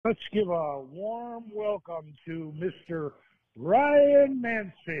Let's give a warm welcome to Mr. Ryan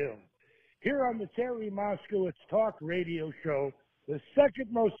Mansfield here on the Terry Moskowitz Talk Radio Show, the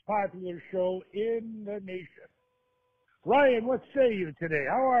second most popular show in the nation. Ryan, what say you today?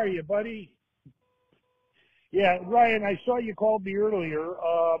 How are you, buddy? Yeah, Ryan, I saw you called me earlier.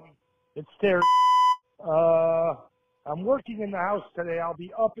 It's Terry. I'm working in the house today. I'll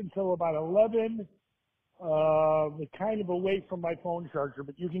be up until about 11. Kind of away from my phone charger,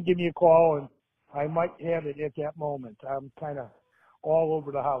 but you can give me a call and I might have it at that moment. I'm kind of all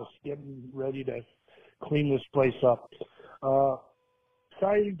over the house getting ready to clean this place up.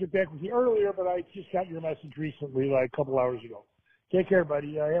 Sorry I didn't get back with you earlier, but I just got your message recently, like a couple hours ago. Take care,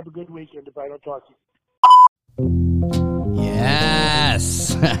 buddy. Have a good weekend if I don't talk to you.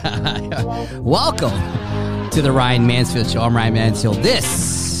 Yes. Welcome to the Ryan Mansfield Show. I'm Ryan Mansfield.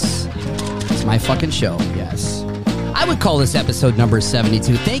 This is my fucking show. Yes. I would call this episode number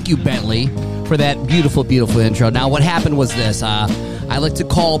 72. Thank you, Bentley, for that beautiful, beautiful intro. Now, what happened was this. I like to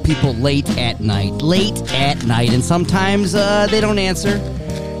call people late at night, and sometimes they don't answer,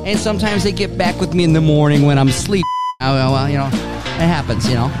 and sometimes they get back with me in the morning when I'm asleep. Well, you know, it happens,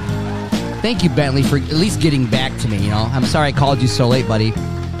 you know. Thank you, Bentley, for at least getting back to me, you know. I'm sorry I called you so late, buddy.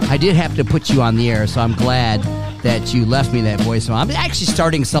 I did have to put you on the air, so I'm glad that you left me that voicemail. I'm actually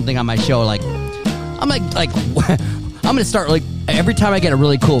starting something on my show, I'm going to start, every time I get a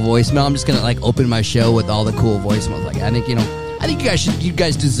really cool voicemail, I'm just going to, open my show with all the cool voicemails. I think, I think you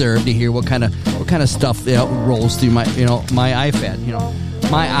guys deserve to hear what kind of stuff, rolls through my iPad,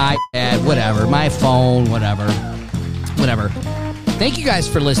 my iPad, whatever, my phone, whatever. Thank you guys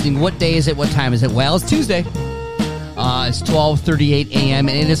for listening. What day is it? What time is it? Well, it's Tuesday. It's 12:38 a.m.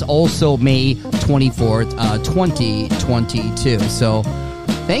 and it is also May 24th, 2022. So,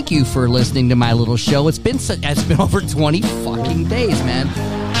 thank you for listening to my little show. It's been over 20 fucking days, man.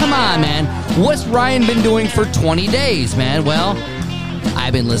 Come on, man. What's Ryan been doing for 20 days, man? Well,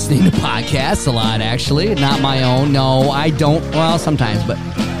 I've been listening to podcasts a lot, actually. Not my own. No, I don't. Well, sometimes, but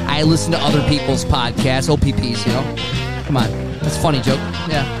I listen to other people's podcasts, OPPs, Come on. That's a funny joke.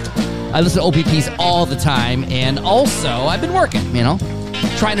 Yeah. I listen to OPPs all the time, and also I've been working,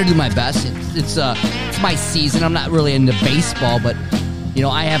 trying to do my best. It's my season. I'm not really into baseball, but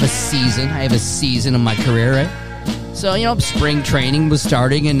I have a season. I have a season of my career, right? So, spring training was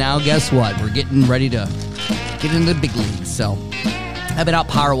starting, and now guess what? We're getting ready to get into the big leagues. So, I've been out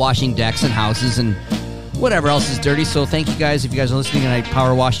power washing decks and houses and whatever else is dirty. So, thank you guys. If you guys are listening and I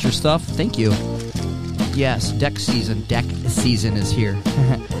power washed your stuff, thank you. Yes, deck season is here.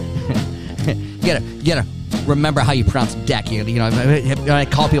 You gotta remember how you pronounce deck. I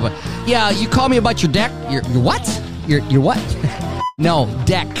call people, yeah, you call me about your deck. Your what? Your what? No,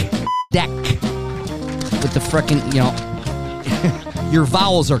 deck. With the frickin', your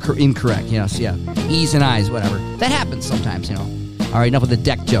vowels are incorrect. So yeah, E's and I's, whatever. That happens sometimes. All right, enough of the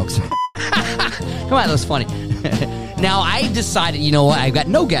deck jokes. Come on, that was funny. Now I decided, what? I've got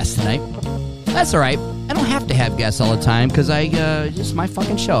no guests tonight. That's all right. I don't have to have guests all the time because it's my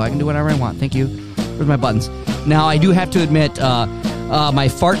fucking show. I can do whatever I want. Thank you. Where's my buttons? Now, I do have to admit, my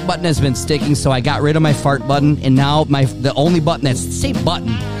fart button has been sticking, so I got rid of my fart button, and now the only button that's the same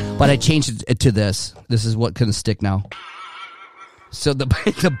button, but I changed it to this. This is what can stick now. So the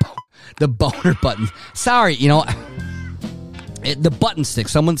boner button. Sorry, the button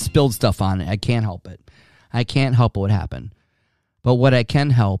sticks. Someone spilled stuff on it. I can't help it. I can't help what happened. But what I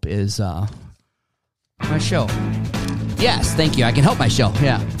can help is my show. Yes, thank you. I can help my show.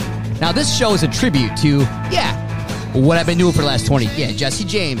 Yeah. Now this show is a tribute to what I've been doing for the last 20. Yeah, Jesse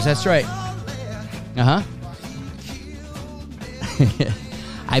James. That's right.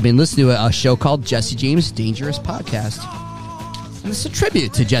 I've been listening to a show called Jesse James Dangerous Podcast. And it's a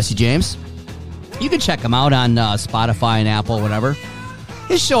tribute to Jesse James. You can check him out on Spotify and Apple, whatever.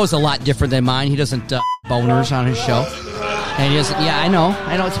 His show is a lot different than mine. He doesn't boners on his show. And he doesn't, I know.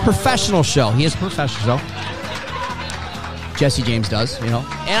 It's a professional show. He is a professional show. Jesse James does, And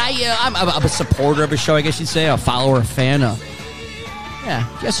I'm a supporter of his show, I guess you'd say. A follower, a fan.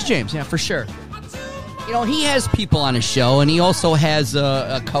 Jesse James, for sure. He has people on his show, and he also has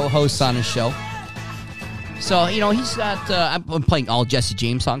a co-host on his show. So, he's got, I'm playing all Jesse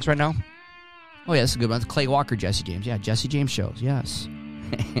James songs right now. Oh, yeah, that's a good one. It's Clay Walker, Jesse James. Yeah, Jesse James shows, yes.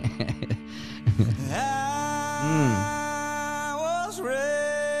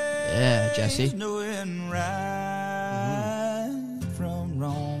 Yeah, Jesse.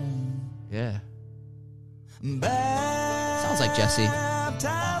 Yeah. Sounds like Jesse.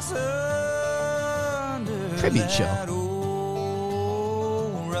 Tribute show.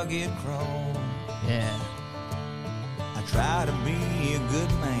 Yeah. I try to be a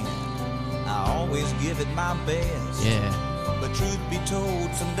good man. always give it my best. Yeah. But truth be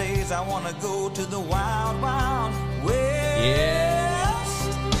told, some days I want to go to the wild, wild west.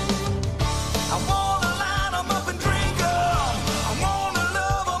 Yes. I want to line 'em up and drink 'em. I want to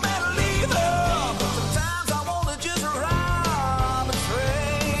love 'em and leave 'em. Sometimes I want to just rob a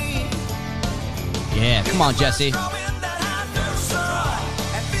train. Yeah, come on, Jesse. Come in that Henderson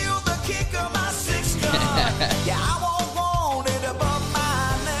and feel the kick of my six gun. Yeah, I won't want it above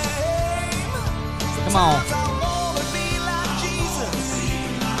my name. Come on. Sometimes I want to be like Jesus.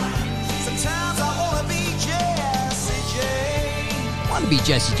 Sometimes I want to be Jesse James. I want to be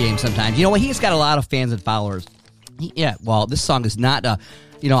Jesse James sometimes. You know what? He's got a lot of fans and followers. Well, this song is not, I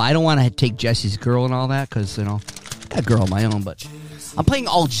don't want to take Jesse's girl and all that because, I got a girl of my own, but I'm playing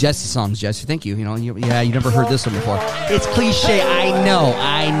all Jesse songs, Jesse. Thank you. You never heard this one before. It's cliche. I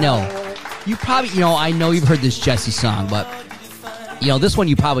know. You probably, I know you've heard this Jesse song, but, this one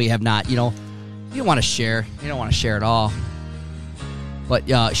you probably have not. You don't want to share. You don't want to share at all. But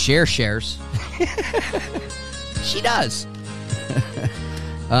Cher shares. She does.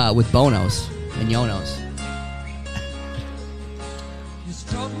 With Bonos and Yonos. You're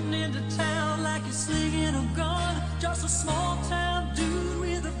strolling into town like you're slinging a gun. Just a small town dude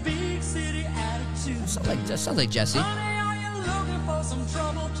with a big city attitude. Sounds like Jesse. Honey, are you looking for some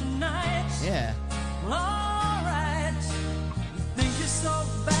trouble tonight? Yeah. Well, all right. You think you're so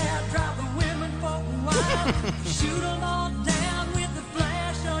bad, drive the women for a while. Shoot them all down with the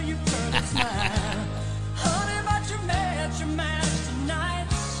flash on your pearly smile. Honey, but you're mad tonight.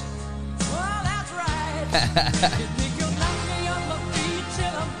 Well, that's right. You think you'll knock me on my feet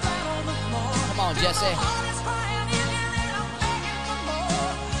till I'm flat on the floor. Come on, Jesse. My heart is crying in here and I'm begging for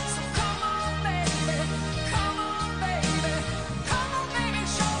more. So come on, baby. Come on, baby. Come on, baby.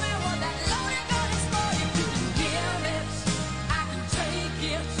 Show me what that loaded gun is for. If you can give it, I can take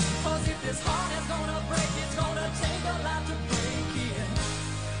it. 'Cause if this heart is gonna break, it's gonna take a lot to break it.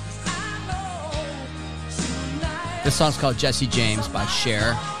 'Cause I know tonight. This song's called Jesse James by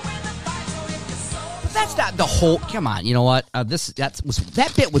Cher. But that's not the whole. Come on, you know what?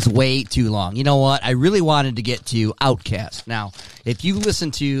 That bit was way too long. You know what? I really wanted to get to Outkast. Now, if you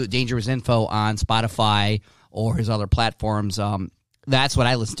listen to Dangerous Info on Spotify or his other platforms, that's what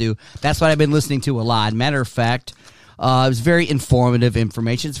I listen to. That's what I've been listening to a lot. Matter of fact, it was very informative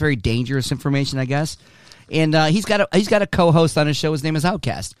information. It's very dangerous information, I guess. And he's got a co-host on his show. His name is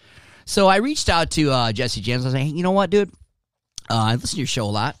Outkast. So I reached out to Jesse James. I was like, hey, you know what, dude? I listen to your show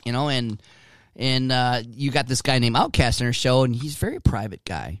a lot, and you got this guy named Outkast on your show, and he's a very private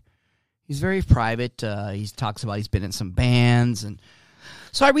guy. He's very private. He talks about he's been in some bands, and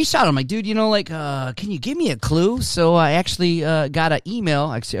so I reached out. I'm like, dude, can you give me a clue? So I actually got a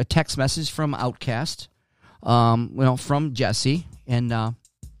text message from Outkast, from Jesse, and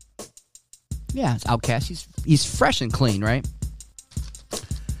it's Outkast. He's fresh and clean, right?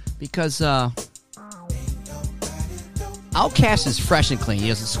 Because Outkast is fresh and clean. He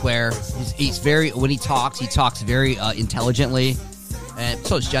doesn't swear. He's when he talks very intelligently, and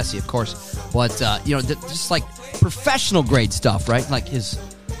so is Jesse, of course. But just like professional grade stuff, right? Like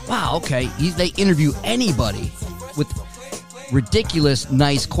they interview anybody with ridiculous,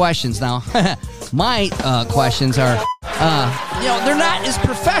 nice questions. Now, my questions are, they're not as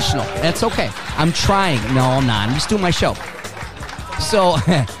professional. That's okay. I'm trying. No, I'm not. I'm just doing my show. So,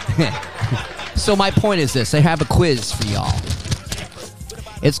 so my point is this. I have a quiz for y'all.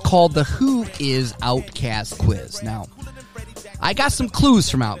 It's called the Who is Outkast quiz. Now, I got some clues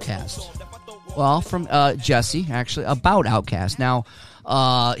from Outkast. Well, from Jesse, actually, about Outkast. Now,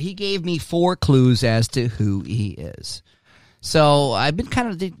 he gave me 4 clues as to who he is. So I've been kind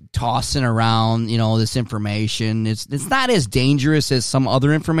of tossing around, this information. It's not as dangerous as some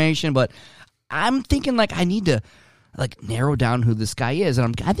other information, but I'm thinking I need to narrow down who this guy is,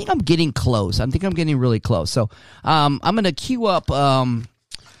 and I think I'm getting close. I think I'm getting really close. So I'm going to queue up. First I'm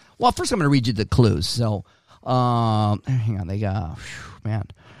going to read you the clues. So hang on, man,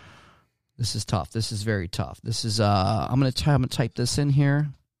 this is tough. This is very tough. This is I'm going to type this in here.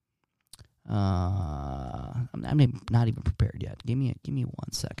 I'm not even prepared yet. Give me 1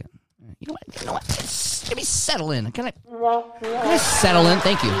 second. You know what? Let me settle in. Can I settle in?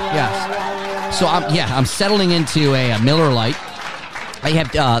 Thank you. Yes. So I'm settling into a Miller Lite. I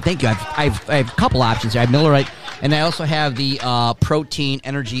have thank you. I have a couple options here. I have Miller Lite, and I also have the Protein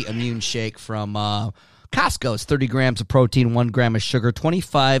Energy Immune Shake from Costco. It's 30 grams of protein, 1 gram of sugar,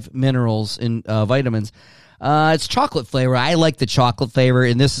 25 minerals and vitamins. It's chocolate flavor. I like the chocolate flavor,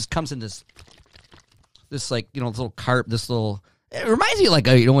 and comes in this little cart. It reminds me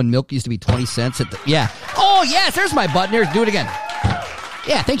of when milk used to be 20 cents. Oh, yes, there's my button. Here, do it again.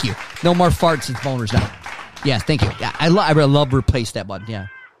 Yeah, thank you. No more farts and boners now. Yes, thank you. Yeah, I love replace that button. Yeah.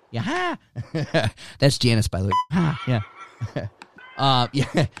 Yeah. That's Janice, by the way. Yeah.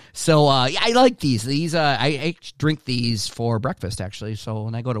 Yeah. So, yeah, I like these. These, I drink these for breakfast, actually. So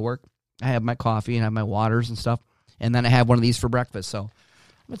when I go to work, I have my coffee and I have my waters and stuff. And then I have one of these for breakfast. So I'm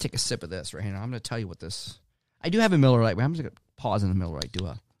going to take a sip of this right here. I'm going to tell you what this, I do have a Miller Lite. I'm just going to pause in the Miller Lite.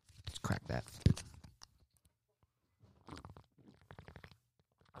 Let's crack that.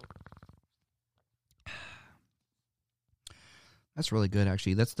 That's really good,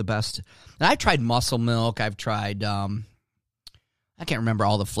 actually. That's the best. And I've tried Muscle Milk. I've tried, I can't remember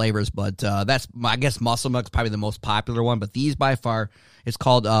all the flavors, but I guess Muscle Milk is probably the most popular one. But these, by far, it's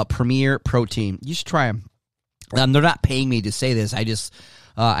called Premier Protein. You should try them. They're not paying me to say this. I just,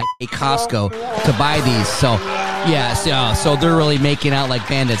 I pay Costco to buy these. So, yeah, so they're really making out like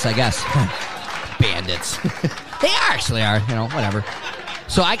bandits, I guess. Bandits. They actually are, whatever.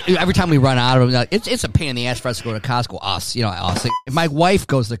 So every time we run out of them, it's a pain in the ass for us to go to Costco. Us. If my wife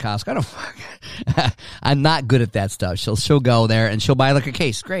goes to Costco, I'm not good at that stuff. She'll go there and she'll buy like a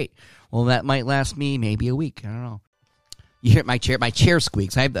case. Great. Well, that might last me maybe a week. I don't know. You hear my chair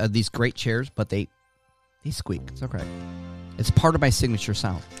squeaks. I have these great chairs, but they squeak. It's okay. It's part of my signature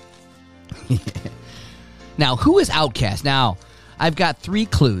sound. Now, who is Outkast? Now, I've got 3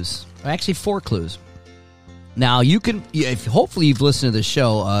 clues. Actually, 4 clues. Now, you can, hopefully you've listened to the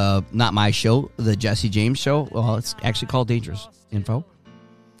show, not my show, the Jesse James show. Well, it's actually called Dangerous Info.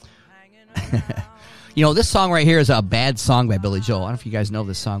 This song right here is a bad song by Billy Joel. I don't know if you guys know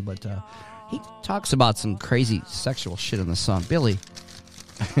this song, but he talks about some crazy sexual shit in the song. Billy,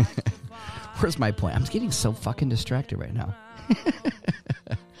 where's my point? I'm getting so fucking distracted right now.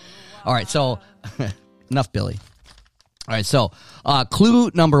 All right, so enough Billy. All right, so clue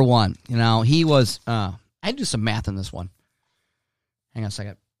number 1. He was... I do some math in this one. Hang on a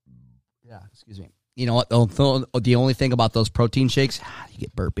second. Yeah, excuse me. You know what? The only thing about those protein shakes, you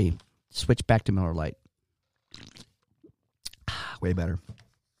get burpy. Switch back to Miller Lite. Way better.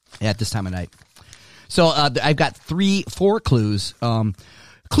 Yeah, at this time of night. So I've got 4 clues.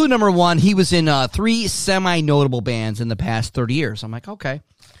 Clue number 1, he was in 3 semi-notable bands in the past 30 years. I'm like, okay.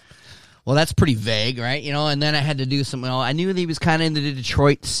 Well, that's pretty vague, right? And then I had to do some, I knew that he was kind of in the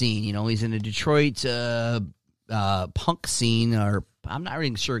Detroit scene. He's in the Detroit punk scene, or I'm not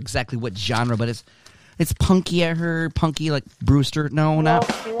really sure exactly what genre, but it's punky, I heard. Punky like Brewster. No, not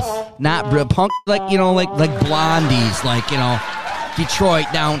punk, like, like Blondies, like, Detroit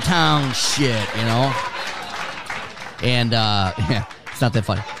downtown shit, And, yeah, it's not that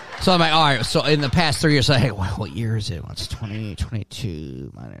funny. So I'm like, all right, so in the past 3 years, hey, what year is it? Well, it's 20,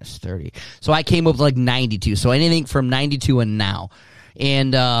 22 minus 30. So I came up with like 92. So anything from 92 and now.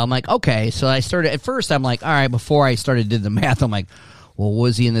 And I'm like, okay. So I started, at first I'm like, all right, before I did the math, I'm like, well,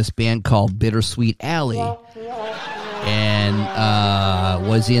 was he in this band called Bittersweet Alley? And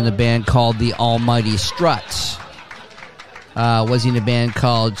was he in the band called The Almighty Struts? Was he in a band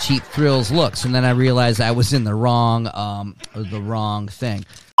called Cheap Thrills Looks? And then I realized I was in the wrong thing.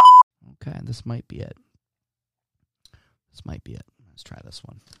 Okay, this might be it. Let's try this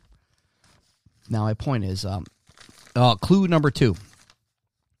one. Now, my point is, clue number 2.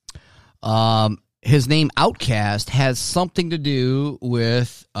 His name Outkast has something to do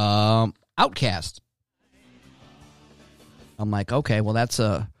with Outkast. I'm like, okay, well, that's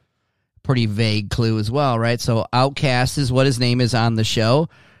a pretty vague clue as well, right? So Outkast is what his name is on the show,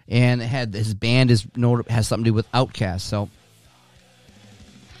 and his band has something to do with Outkast.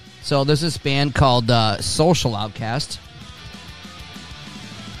 So there's this band called Social Outcast.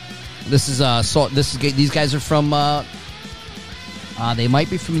 These guys are from they might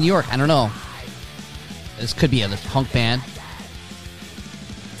be from New York. I don't know. This could be a punk band.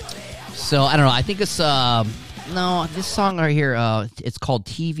 So I don't know. I think it's no, this song right here, it's called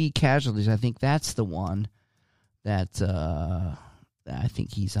TV Casualties. I think that's the one that I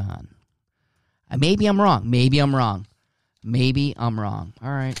think he's on. Maybe I'm wrong. All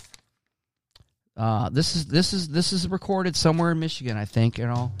right. This is recorded somewhere in Michigan, I think,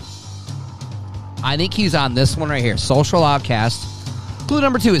 I think he's on this one right here, Social Outcast. Clue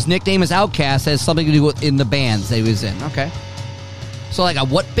number 2, his nickname is Outkast, has something to do with in the bands that he was in. Okay. So, like,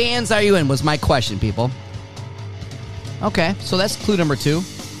 what bands are you in was my question, people. Okay, so that's clue number 2. I'm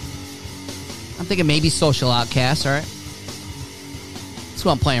thinking maybe Social Outcast, all right? That's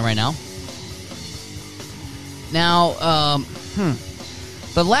what I'm playing right now. Now,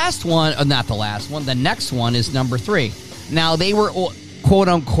 the last one, not the last one, the next one is number 3. Now, they were,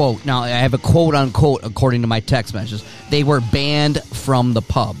 quote-unquote, now I have a quote-unquote according to my text messages, they were banned from the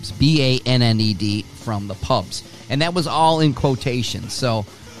pubs, B-A-N-N-E-D, from the pubs. And that was all in quotations. So,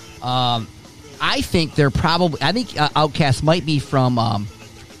 I think they're probably. I think Outkast might be from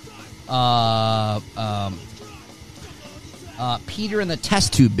Peter and the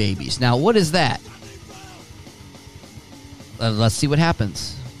Test Tube Babies. Now, what is that? Let's see what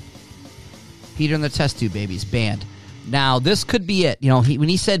happens. Peter and the Test Tube Babies band. Now, this could be it. You know, when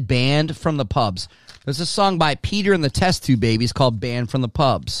he said "Band from the Pubs," there's a song by Peter and the Test Tube Babies called "Band from the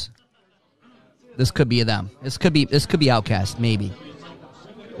Pubs." This could be them. This could be Outkast, maybe.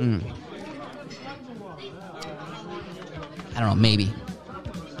 I don't know, maybe.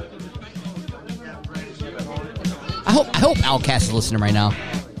 I hope Outkast is listening right now.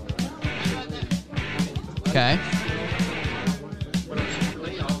 Okay.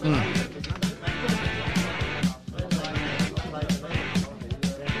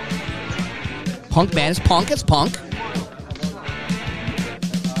 Punk band is punk. It's punk.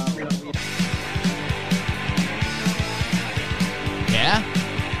 Yeah.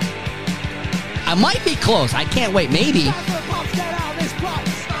 I might be close. I can't wait. Maybe.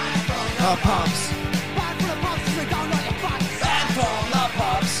 Pumps.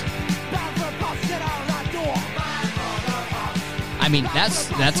 I mean,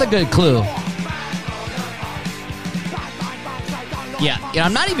 that's a good clue. Yeah,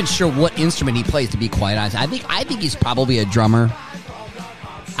 I'm not even sure what instrument he plays, to be quite honest. I think he's probably a drummer.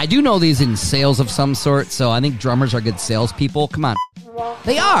 I do know he's in sales of some sort, so I think drummers are good salespeople. Come on.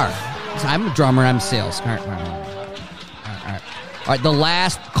 They are. I'm a drummer, I'm sales. All right, the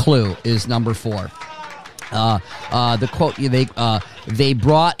last clue is number 4. The quote, they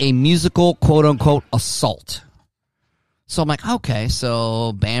brought a musical, quote-unquote, assault. So I'm like, okay,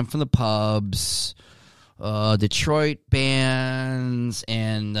 so band from the pubs, Detroit bands,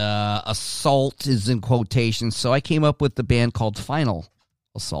 and assault is in quotations. So I came up with the band called Final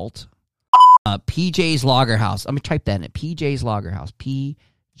Assault. PJ's Lager House. Let me type that in. PJ's Lager House.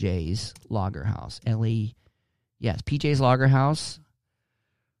 PJ's Lager House. L-E. Yes, PJ's Lager House.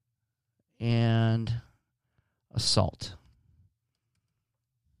 And assault.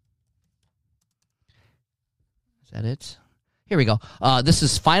 Is that it? Here we go. This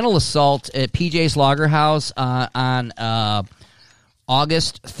is Final Assault at PJ's Lager House on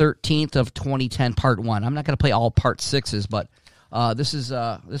August 13th of 2010, Part 1. I'm not going to play all Part 6s, but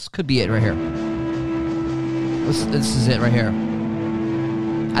this could be it right here. This is it right here.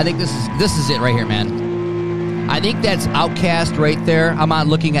 I think this is it right here, man. I think that's Outkast right there. I'm on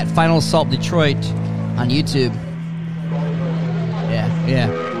looking at Final Assault Detroit on YouTube. Yeah.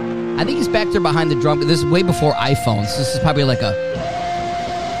 I think he's back there behind the drum. This is way before iPhones. This is probably like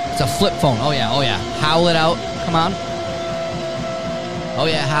it's a flip phone. Oh yeah. Howl it out. Come on. Oh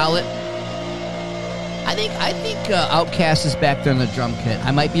yeah, howl it. I think Outkast is back there in the drum kit.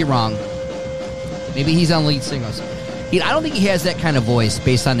 I might be wrong. Maybe he's on lead singers. I don't think he has that kind of voice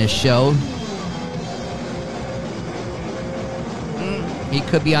based on his show. He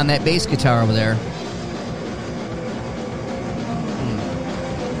could be on that bass guitar over there.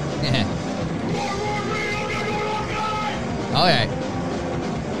 Yeah. All right.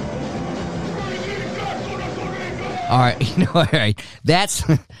 All right. All right. That's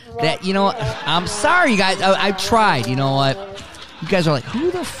that. I'm sorry, you guys. I tried. You know what? You guys are like, who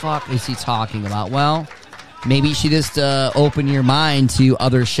the fuck is he talking about? Well, maybe you should just open your mind to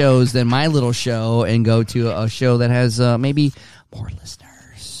other shows than my little show and go to a show that has maybe more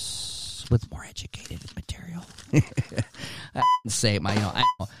listeners with more educated material. I didn't say it. I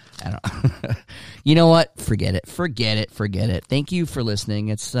don't. You know what? Forget it. Thank you for listening.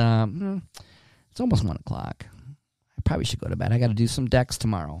 It's almost 1 o'clock. I probably should go to bed. I got to do some decks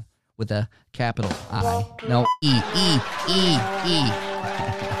tomorrow with a capital I. No, E.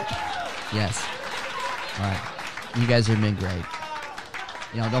 Yes. All right. You guys have been great.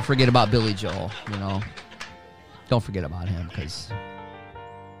 Don't forget about Billy Joel. Don't forget about him because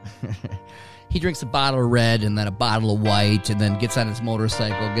he drinks a bottle of red and then a bottle of white and then gets on his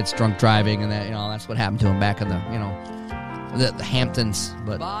motorcycle, gets drunk driving, and that's what happened to him back in the Hamptons.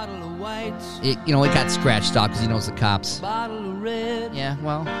 But it got scratched out because he knows the cops. Yeah,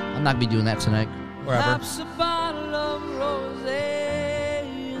 well, I'm not gonna be doing that tonight. Wherever.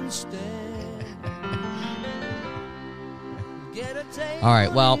 All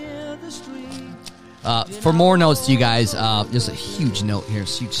right, well, for more notes to you guys, just a huge note here,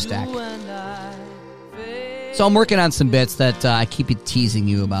 huge stack. So I'm working on some bits that I keep teasing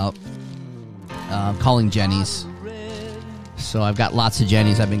you about, calling Jennies. So I've got lots of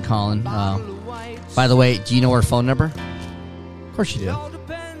Jennies I've been calling. By the way, do you know her phone number? Of course you do.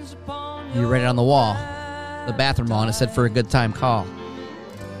 You read it on the wall, the bathroom wall, and it said for a good time call.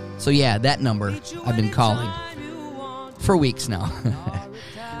 So yeah, that number I've been calling for weeks now.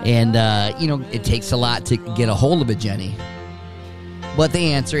 And, it takes a lot to get a hold of a Jenny. But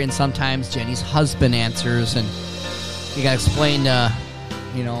they answer, and sometimes Jenny's husband answers, and you got to explain,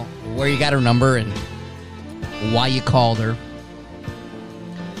 where you got her number and why you called her.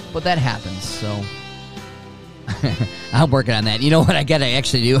 But that happens, so I'm working on that. You know what I got to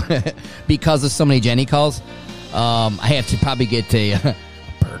actually do? Because of so many Jenny calls, I have to probably get a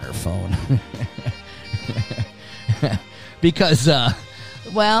burner phone. Because,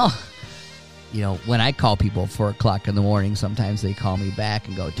 when I call people at 4 o'clock in the morning, sometimes they call me back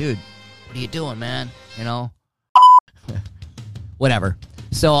and go, dude, what are you doing, man? Whatever.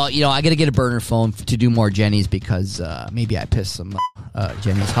 So, I got to get a burner phone to do more Jennies because maybe I pissed some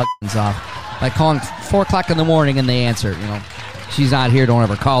Jenny's husbands off by calling 4 o'clock in the morning and they answer, she's not here, don't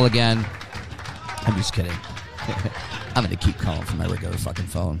ever call again. I'm just kidding. I'm going to keep calling from my regular fucking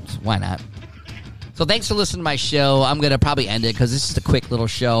phone. So why not? So thanks for listening to my show. I'm going to probably end it because this is a quick little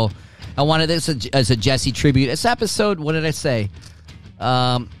show. I wanted this as a Jesse tribute. It's episode, what did I say?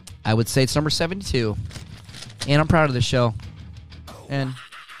 I would say it's number 72. And I'm proud of the show. And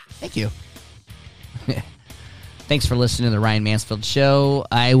thank you. Thanks for listening to the Ryan Mansfield Show.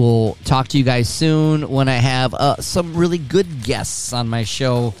 I will talk to you guys soon when I have some really good guests on my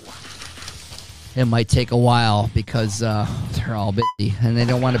show. It might take a while because they're all busy and they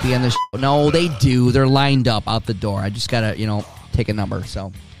don't want to be on the show. No, they do. They're lined up out the door. I just got to, take a number.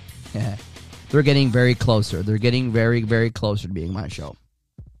 So yeah. They're getting very closer. They're getting very, very closer to being my show.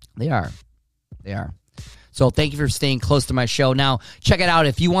 They are. So thank you for staying close to my show. Now, check it out.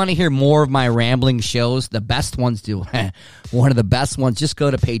 If you want to hear more of my rambling shows, the best ones do. One of the best ones, just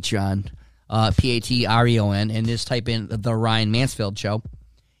go to Patreon, Patreon, and just type in The Ryan Mansfield Show.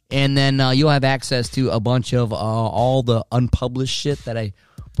 And then you'll have access to a bunch of all the unpublished shit that I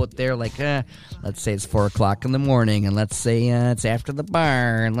put there. Like, let's say it's 4 o'clock in the morning, and let's say it's after the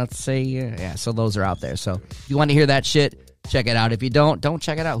bar, and let's say, so those are out there. So if you want to hear that shit, check it out. If you don't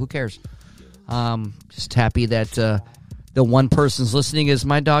check it out. Who cares? Just happy that the one person's listening is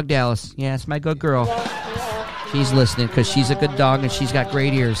my dog, Dallas. Yeah, it's my good girl. She's listening because she's a good dog, and she's got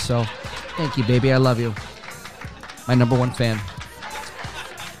great ears. So thank you, baby. I love you. My number one fan.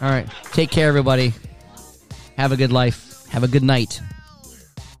 All right. Take care, everybody. Have a good life. Have a good night.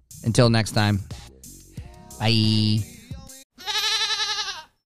 Until next time. Bye.